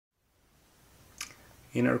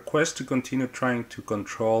In our quest to continue trying to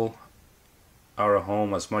control our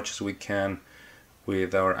home as much as we can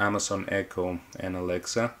with our Amazon Echo and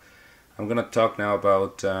Alexa, I'm gonna talk now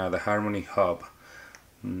about the Harmony Hub.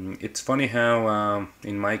 It's funny how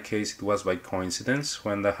in my case it was by coincidence.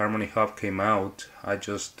 When the Harmony Hub came out, I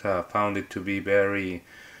just found it to be very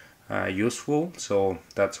useful, so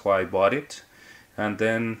that's why I bought it. And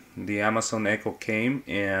then the Amazon Echo came,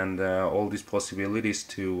 and all these possibilities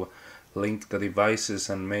to link the devices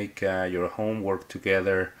and make your home work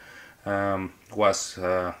together was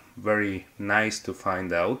very nice to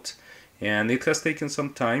find out. And it has taken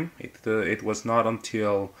some time. It was not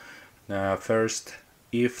until first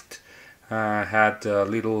IFT had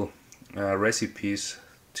little recipes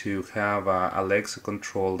to have Alexa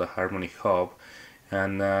control the Harmony Hub,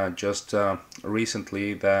 and just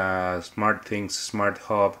recently the SmartThings Smart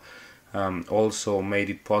Hub also made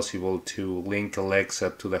it possible to link Alexa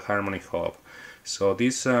to the Harmony Hub. So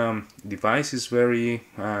this device is very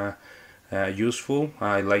useful.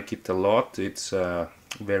 I like it a lot. It's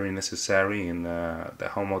very necessary in the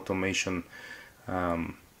home automation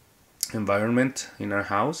environment in our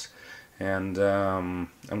house, and I'm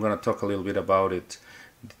gonna talk a little bit about it.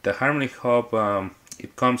 The Harmony Hub,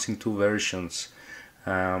 it comes in two versions.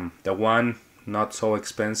 The one not so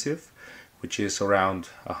expensive, which is around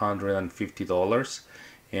 $150,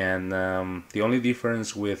 and the only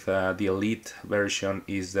difference with the Elite version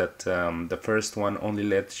is that the first one only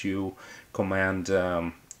lets you command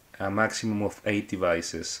a maximum of 8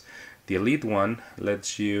 devices. The Elite one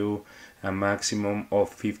lets you a maximum of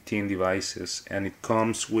 15 devices, and it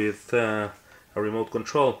comes with a remote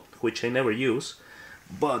control, which I never use,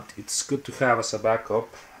 but it's good to have as a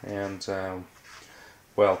backup, and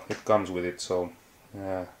well, it comes with it, so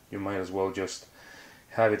you might as well just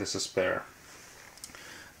have it as a spare.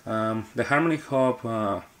 The Harmony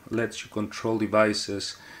Hub lets you control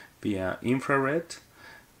devices via infrared,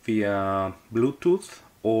 via Bluetooth,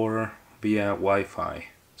 or via Wi-Fi.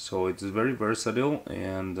 So it's very versatile,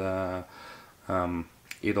 and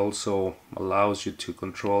it also allows you to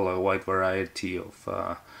control a wide variety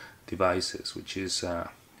of devices, which is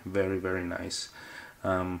very nice.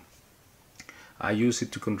 I use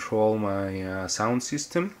it to control my sound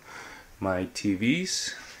system, my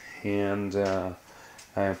TVs, and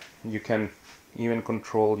you can even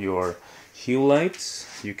control your hue lights.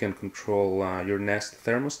 You can control your Nest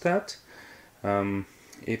thermostat.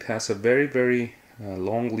 It has a very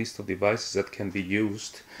long list of devices that can be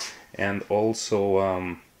used, and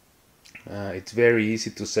also it's very easy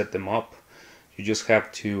to set them up. You just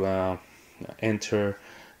have to enter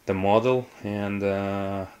the model and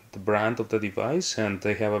the brand of the device, and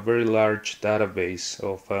they have a very large database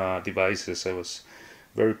of devices. I was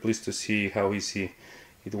very pleased to see how easy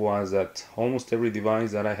it was that almost every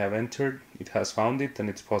device that I have entered, it has found it, and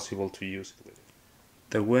it's possible to use it.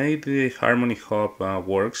 The way the Harmony Hub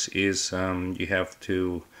works is you have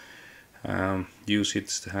to use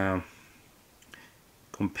its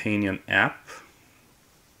companion app,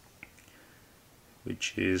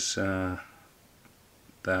 which is the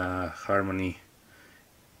Harmony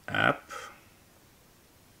app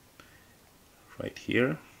right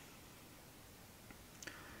here.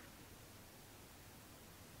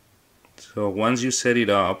 So once you set it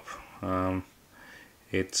up, you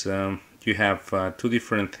have two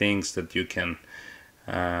different things that you can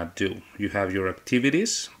do. You have your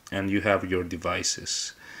activities and you have your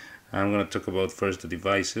devices. I'm going to talk about first the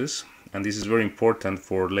devices, and this is very important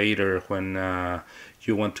for later when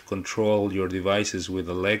you want to control your devices with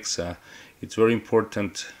Alexa. It's very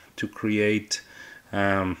important to create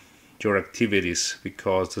your activities,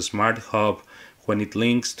 because the Smart Hub, when it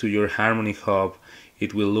links to your Harmony Hub,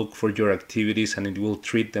 it will look for your activities and it will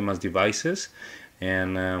treat them as devices.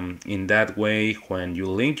 And in that way, when you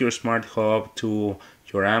link your Smart Hub to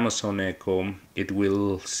your Amazon Echo, it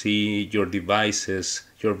will see your devices,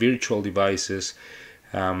 your virtual devices,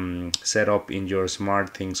 set up in your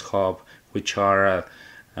SmartThings Hub, which are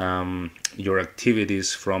your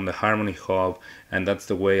activities from the Harmony Hub, and that's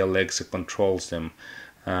the way Alexa controls them.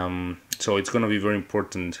 So it's going to be very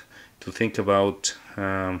important to think about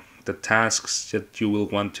the tasks that you will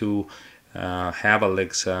want to have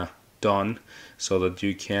Alexa done, so that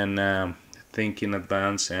you can think in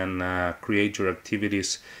advance and create your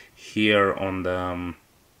activities here on the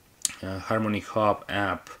Harmony Hub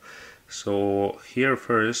app. So here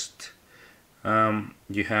first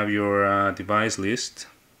you have your device list,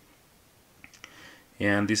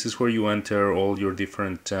 and this is where you enter all your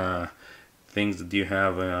different things that you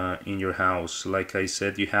have in your house. Like I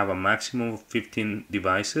said, you have a maximum of 15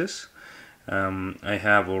 devices. I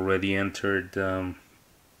have already entered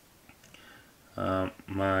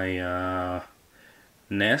my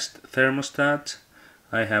Nest thermostat.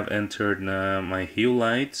 I have entered my Hue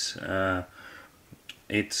lights.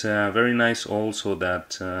 It's very nice also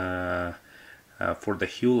that for the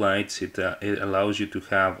Hue lights it allows you to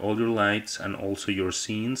have all your lights and also your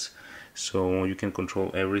scenes, so you can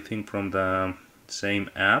control everything from the same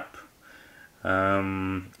app.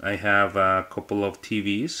 I have a couple of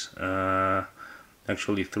TVs,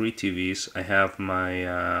 actually 3 TVs. I have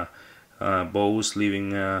my Bose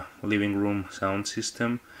living room sound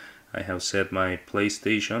system. I have set my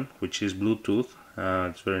PlayStation, which is Bluetooth.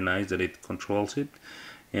 It's very nice that it controls it,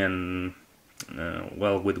 and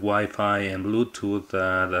well, with Wi-Fi and Bluetooth,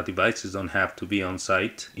 the devices don't have to be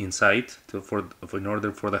inside in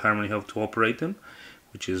order for the Harmony Hub to operate them,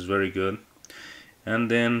 which is very good.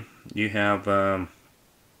 And then you have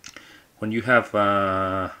when you have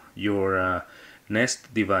your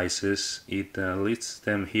Nest devices, it lists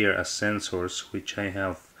them here as sensors, which I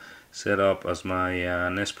have set up as my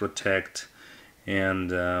Nest Protect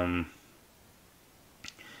and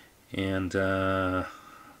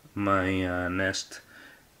my Nest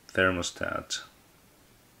thermostat.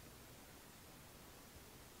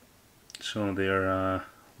 So they are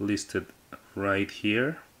listed right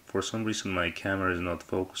here. For some reason my camera is not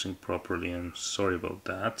focusing properly. I'm sorry about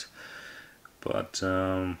that, but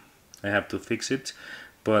I have to fix it.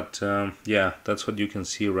 But yeah, that's what you can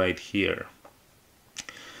see right here.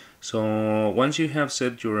 So once you have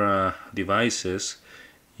set your devices,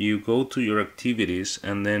 you go to your activities,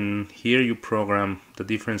 and then here you program the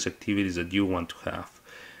different activities that you want to have.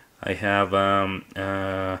 I have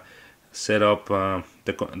set up the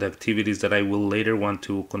activities that I will later want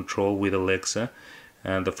to control with Alexa.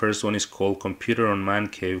 And the first one is called Computer on Man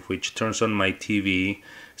Cave, which turns on my TV,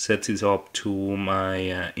 sets it up to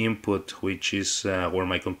my input, which is where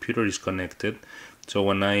my computer is connected. So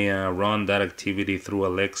when I run that activity through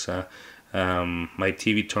Alexa, my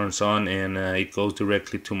TV turns on and it goes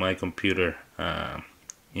directly to my computer,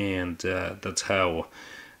 and that's how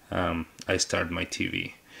I start my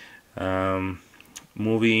TV.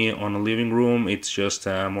 Movie on a living room, it's just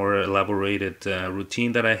a more elaborated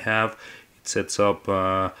routine that I have. It sets up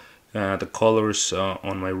the colors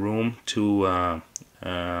on my room to a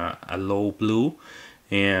low blue,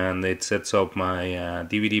 and it sets up my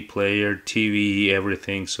DVD player, TV,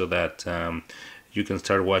 everything, so that you can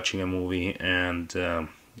start watching a movie. And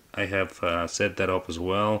I have set that up as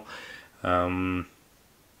well. I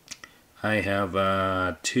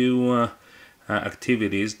have 2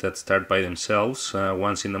 activities that start by themselves.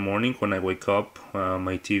 Once in the morning when I wake up,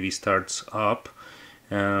 my TV starts up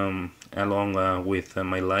along with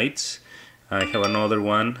my lights. I have another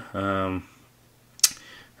one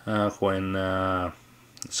when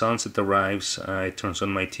sunset arrives. It turns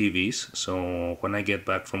on my TVs, so when I get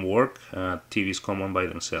back from work, TVs come on by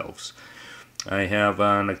themselves. I have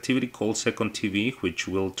an activity called Second TV, which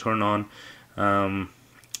will turn on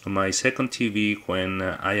my second TV when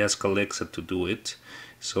I ask Alexa to do it.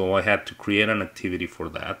 So I had to create an activity for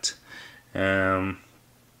that.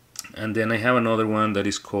 And then I have another one that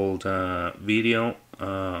is called Video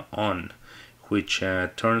On, which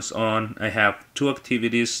turns on. I have 2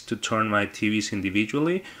 activities to turn my TVs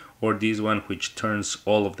individually, or this one which turns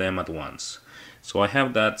all of them at once. So I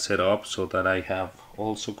have that set up so that I have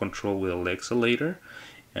also control with Alexa later.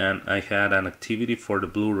 And I had an activity for the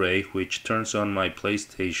Blu-ray, which turns on my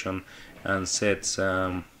PlayStation and sets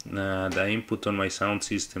the input on my sound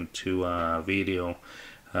system to video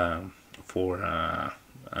for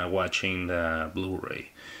watching the Blu-ray.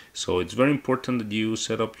 So it's very important that you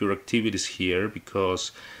set up your activities here,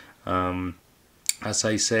 because as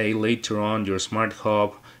I say later on, your smart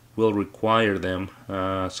hub will require them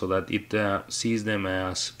so that it sees them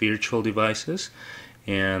as virtual devices.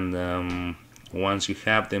 And once you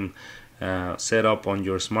have them set up on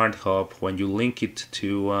your smart hub, when you link it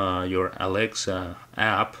to your Alexa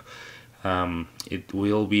app, it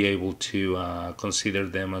will be able to consider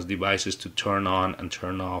them as devices to turn on and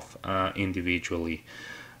turn off individually.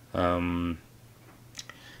 I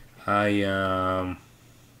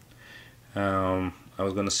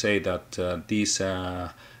was going to say that these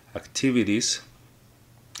activities,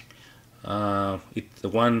 the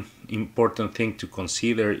one important thing to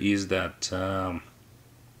consider is that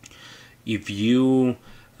if you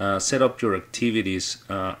set up your activities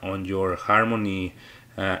on your Harmony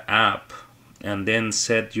app and then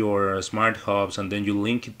set your smart hubs and then you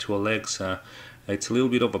link it to Alexa, it's a little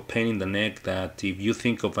bit of a pain in the neck that if you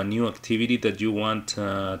think of a new activity that you want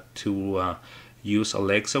to use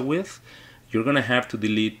Alexa with, you're gonna have to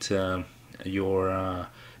delete your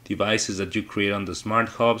devices that you create on the smart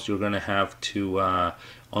hubs. You're gonna have to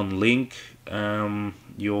unlink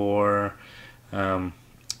your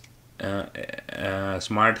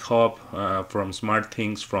smart hub from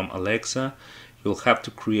SmartThings from Alexa. You'll have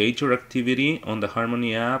to create your activity on the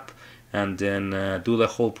Harmony app, and then do the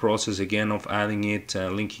whole process again of adding it,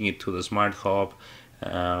 linking it to the smart hub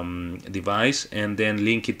device, and then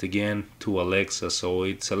link it again to Alexa. So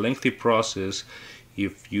it's a lengthy process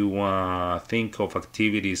if you think of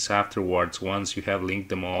activities afterwards. Once you have linked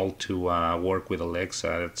them all to work with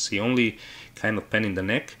Alexa, it's the only kind of pain in the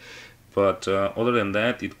neck, but other than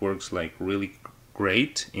that, it works like really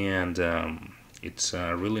great, and it's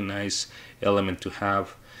a really nice element to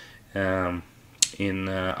have in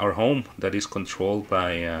our home that is controlled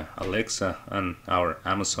by Alexa and our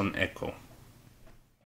Amazon Echo.